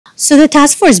So the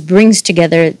task force brings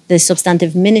together the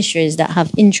substantive ministries that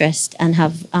have interest and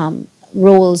have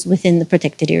roles within the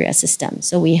protected area system.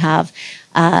 So we have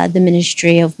the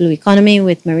Ministry of Blue Economy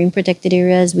with marine protected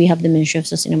areas. We have the Ministry of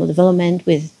Sustainable Development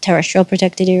with terrestrial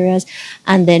protected areas.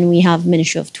 And then we have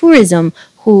Ministry of Tourism,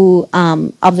 who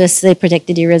obviously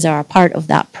protected areas are a part of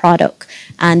that product.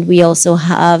 And we also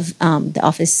have the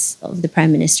Office of the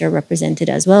Prime Minister represented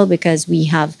as well, because we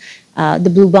have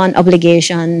the Blue Bond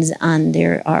obligations, and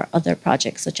there are other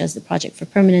projects such as the Project for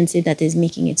Permanency that is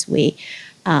making its way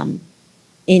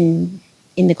in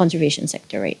the conservation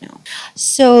sector right now.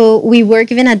 So we were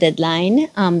given a deadline.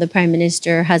 The Prime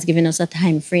Minister has given us a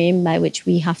time frame by which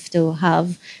we have to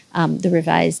have the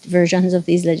revised versions of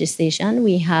these legislation.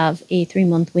 We have a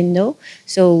 3-month window,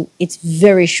 so it's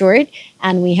very short,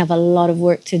 and we have a lot of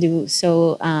work to do.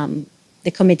 So the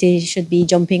committee should be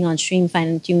jumping on stream,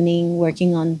 fine-tuning,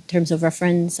 working on terms of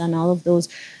reference and all of those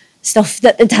stuff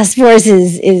that the task force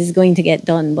is going to get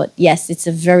done. But yes, it's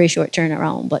a very short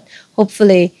turnaround, but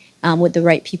hopefully with the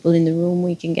right people in the room,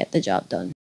 we can get the job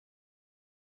done.